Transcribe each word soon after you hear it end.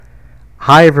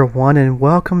Hi, everyone, and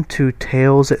welcome to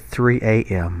Tales at 3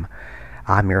 a.m.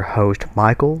 I'm your host,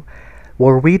 Michael,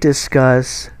 where we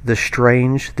discuss the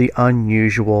strange, the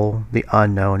unusual, the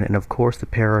unknown, and of course the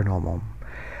paranormal.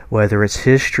 Whether it's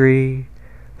history,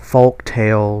 folk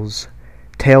tales,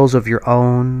 tales of your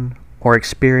own, or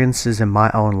experiences in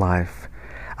my own life,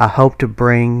 I hope to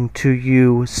bring to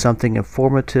you something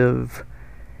informative,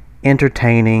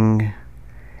 entertaining,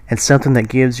 and something that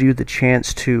gives you the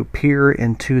chance to peer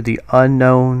into the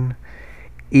unknown,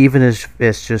 even if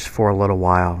it's just for a little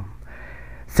while.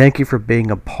 Thank you for being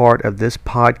a part of this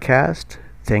podcast.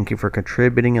 Thank you for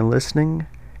contributing and listening.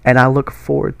 And I look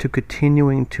forward to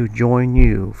continuing to join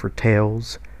you for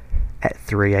Tales at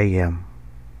 3 a.m.